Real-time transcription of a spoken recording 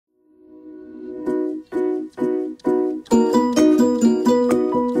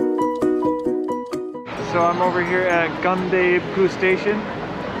so I'm over here at Gyeongdae-gu Station,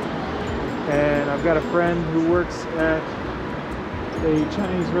 and I've got a friend who works at a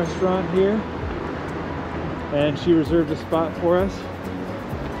Chinese restaurant here, and she reserved a spot for us.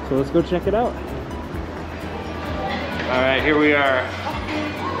 So let's go check it out. All right, here we are,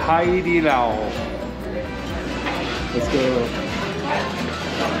 Haidilao. Let's go.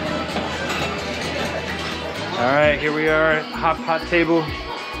 All right, here we are, hot table.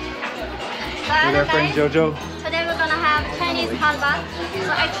 With our friend JoJo. Today we're gonna have Chinese hot pot.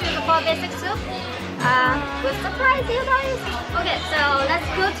 So I choose 4 basic soup. We'll surprise you guys. Okay, so let's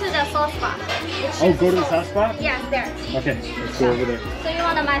go to the sauce spot. Oh, go to the sauce spot? Yes, there. Okay, let's go over there. So you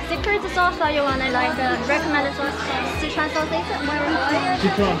want my secret sauce, or you want like recommended sauce? Sichuan sauce is more required.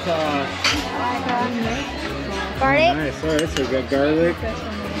 Sichuan sauce. Garlic. Nice. All right, so we got garlic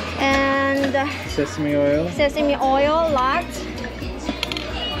and sesame oil. Sesame oil, lots.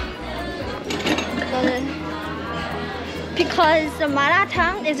 Because the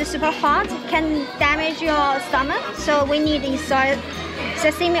malatang is super hot, can damage your stomach, so we need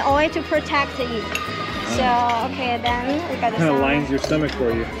sesame oil to protect it. So okay, then we got the kind of lines your stomach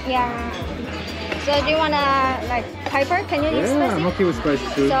for you. Yeah. So do you wanna like pepper? Can you use spicy? Yeah, I'm okay with spicy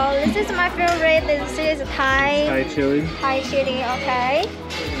too. So this is my favorite. This is Thai chili. Thai chili. Okay.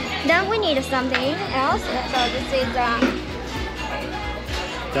 Then we need something else. So this is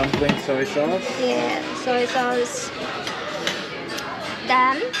dumpling soy sauce. Yeah, soy sauce.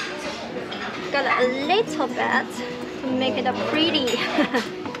 Then got a little bit to make it pretty.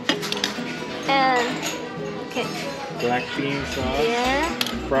 And okay. Black bean sauce. Yeah.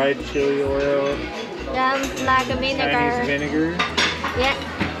 Fried chili oil. Then black vinegar. Chinese vinegar. Yeah.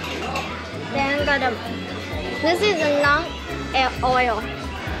 Then got a. This is a non-oil.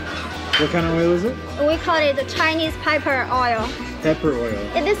 What kind of oil is it? We call it the Chinese pepper oil. Pepper oil.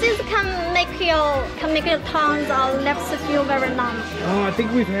 This is can make your tongues or lips feel very numb. Oh, I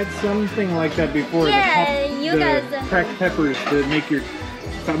think we've had something like that before. Yeah, you guys. Cracked peppers to make your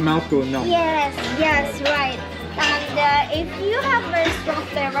mouth go numb. Yes, right. And if you have very strong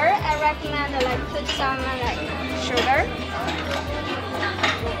flavor, I recommend like put some like sugar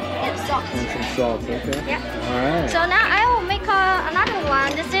and salt. And some salt, okay. Yeah. All right. So now I will make another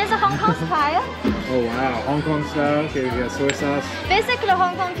one. This is Hong Kong style. Oh wow, Hong Kong style. Okay, we got soy sauce. Basically,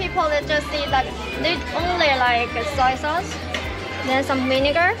 Hong Kong people they just eat like they only like soy sauce, then some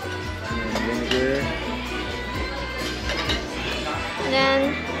vinegar,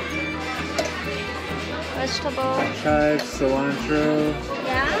 then vegetable, chives, cilantro.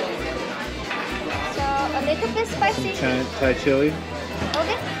 yeah. So a little bit spicy. Some Thai chili.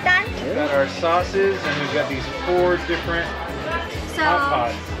 Okay, done. We got our sauces, and we've got these 4 different So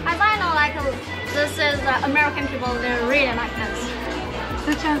hot pots. as I know, like this is American people, they really like this.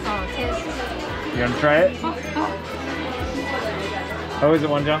 Sichuan sauce. Yes. You gonna try it? How is it,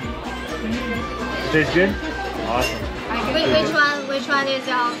 Wonjeong? Tastes good? Awesome. Which one is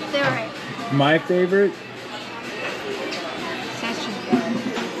your favorite? My favorite?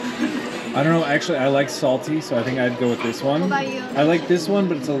 I don't know, actually I like salty, so I think I'd go with this one. What about you? I like this one,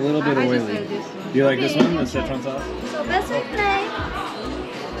 but it's a little bit oily. You like this one, the Szechuan sauce? So basically,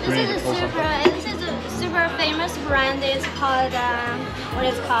 this is a super famous brand. It's called, what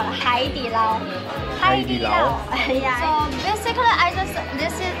is it called? Haidilao. Haidilao. Yeah. So basically,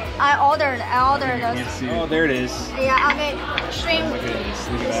 I ordered this. Oh, there it is. Yeah, okay, shrimp. Oh my goodness,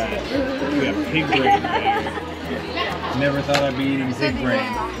 look at that. We got pig brain there. Never thought I'd be eating pig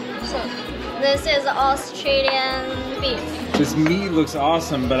brain. So this is Australian beef. This meat looks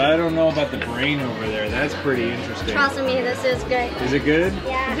awesome, but I don't know about the brain over there. That's pretty interesting. Trust me, this is good. Is it good?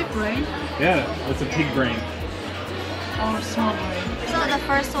 Yeah. Is it brain? Yeah, it's a pig brain. Or small brain? So the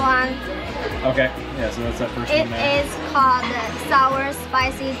first one, Okay, yeah, so that's that first it one there. is called sour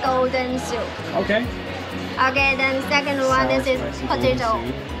spicy golden soup. Okay. Okay, then second one, Sour this is spicy potato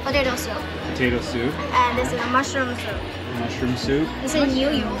golden soup. soup. Potato soup. And this is a mushroom soup. Mushroom soup. This is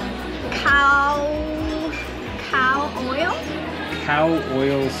New cow oil. Cow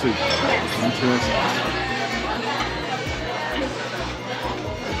oil soup. Interesting.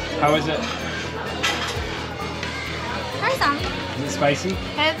 How is it? Try some. Is it spicy?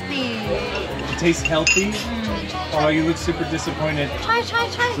 Healthy. It tastes healthy? Oh, you look super disappointed. Try.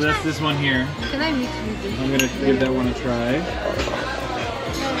 So that's this one here. Can I mix with this? I'm gonna give that one a try.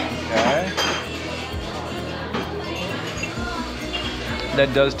 Okay.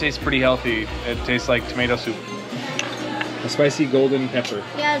 That does taste pretty healthy. It tastes like tomato soup. A spicy golden pepper.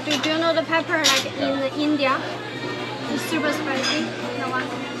 Yeah, do you know the pepper like in India? It's super spicy. That one.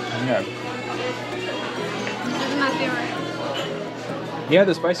 Yeah. This is my favorite. Yeah,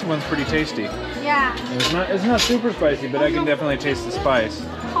 the spicy one's pretty tasty. Yeah. It's not super spicy, but I can definitely taste the spice.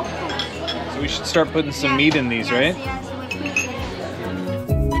 So we should start putting some meat in these, right? Yes, we put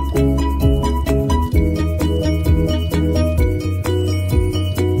it.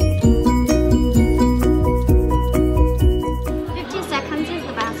 15 seconds is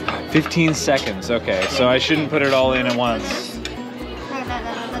the best. 15 seconds, okay. So I shouldn't put it all in at once.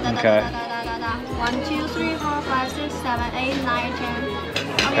 Okay. 1, 2, 3, 4, 5, 6, 7, 8, 9, 10.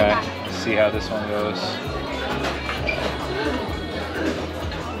 Okay, done. let's see how this one goes.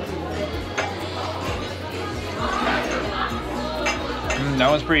 That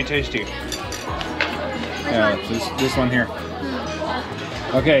one's pretty tasty. Yeah, this one here.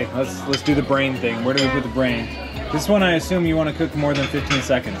 Okay, let's do the brain thing. Where do we put the brain? This one I assume you want to cook more than 15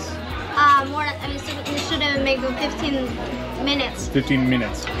 seconds. More than, you should make 15 minutes. 15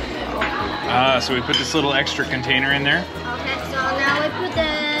 minutes. So we put this little extra container in there. Okay, so now we put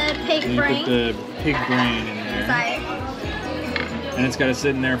the pig And brain. you put the pig brain in there. Inside. And it's got to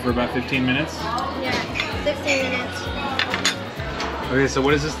sit in there for about 15 minutes. Yeah, 16 minutes. Okay, so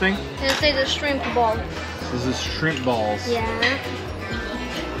what is this thing? This is a shrimp ball. This is shrimp balls. Yeah.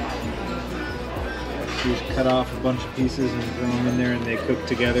 So you just cut off a bunch of pieces and throw them in there and they cook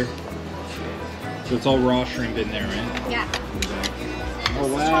together. So it's all raw shrimp in there, right? Yeah. Oh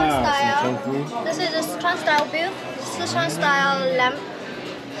Sichuan wow, style. some tofu. This is a Sichuan style beef. Sichuan style lamb.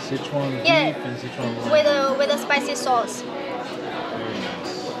 Sichuan beef Yeah. and Sichuan lamb. With a spicy sauce. Very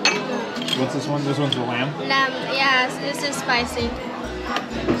nice. What's this one? This one's the lamb? Lamb, yes, this is spicy.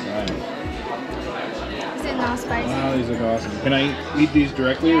 Right. This is not spicy. Wow, these look awesome. Can I eat these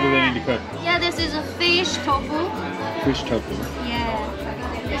directly or do they need to cook? Yeah, this is a fish tofu. Fish tofu. Yeah.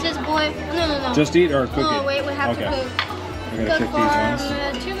 This is boiled. No. Just eat or cook it? No, wait, we have Okay. to cook. I gotta Cook cook these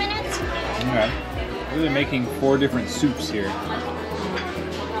ones. for 2 minutes. Okay. Really making 4 different soups here.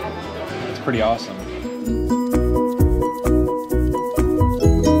 That's pretty awesome.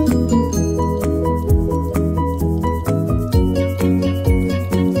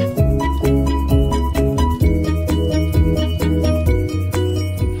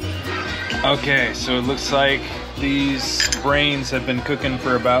 Okay, so it looks like these brains have been cooking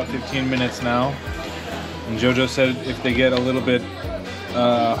for about 15 minutes now. And JoJo said if they get a little bit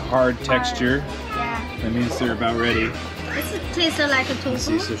hard texture, Yeah. that means they're about ready. This tastes like a Let's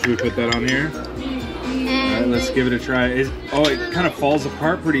see, tofu. so should we put that on here? Alright, And let's give it a try. It kind of falls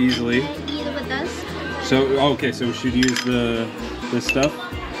apart pretty easily. eat with this. So, okay, so we should use this stuff.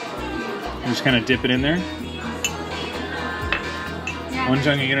 And just kind of dip it in there. Yeah.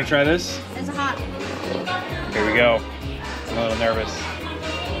 Wonjeong, you gonna try this? It's hot. Here we go. I'm a little nervous.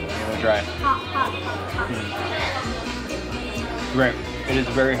 Give it a try. Hot. Right. It is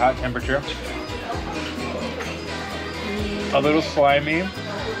very hot temperature. A little slimy.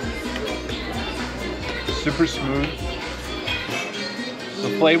 Super smooth. The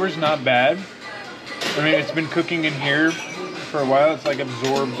flavor's not bad. I mean, it's been cooking in here for a while. It's like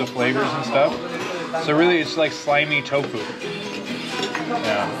absorbed the flavors and stuff. So really, it's like slimy tofu.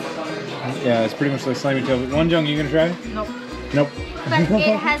 Yeah, it's pretty much like slimy tofu. Wonjeong, you gonna try? Nope. Nope. But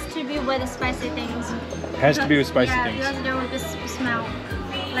it has to be with spicy things. Has to be with spicy Yeah, things. because there will be smell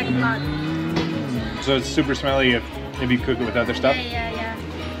like blood. So it's super smelly if you cook it with other stuff? Yeah.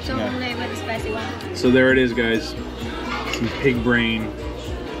 So Yeah. only with the spicy one. So there it is, guys. Some pig brain.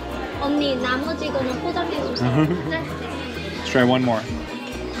 언니 나머지 이거는 포장해 주세요. 네. Let's try one more.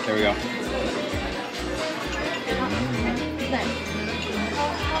 There we go.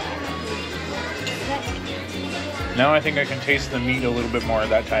 Now I think I can taste the meat a little bit more at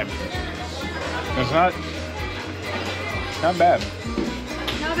that time. It's not bad.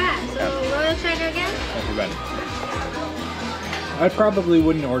 Not bad. So we'll try it again. Not too bad. I probably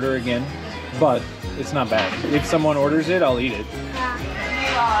wouldn't order again, but it's not bad. If someone orders it, I'll eat it.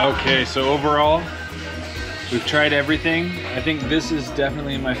 Yeah. Okay, so overall, we've tried everything. I think this is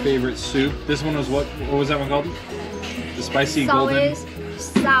definitely my favorite soup. This one was what was that one called? The spicy golden.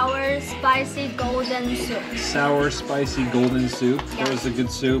 Sour, spicy golden soup. Sour, spicy golden soup. That was a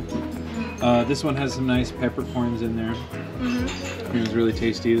good soup. This one has some nice peppercorns in there. It was really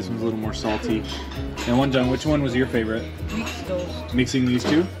tasty. This one's a little more salty. And Wonjeong, which one was your favorite? Mix those. Mixing these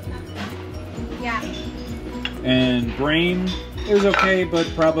two? Yeah. And brain, it was okay, but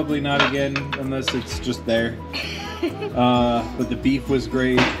probably not again unless it's just there. But the beef was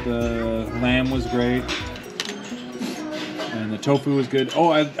great. The lamb was great. And the tofu was good. Oh,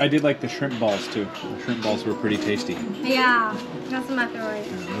 I did like the shrimp balls too. The shrimp balls were pretty tasty. Yeah, that's my favorite.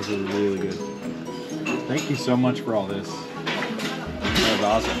 Yeah, those were really good. Thank you so much for all this. That was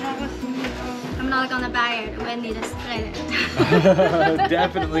awesome. I'm not gonna buy it. We need to split it.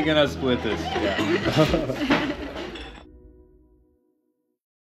 Definitely gonna split this. Yeah.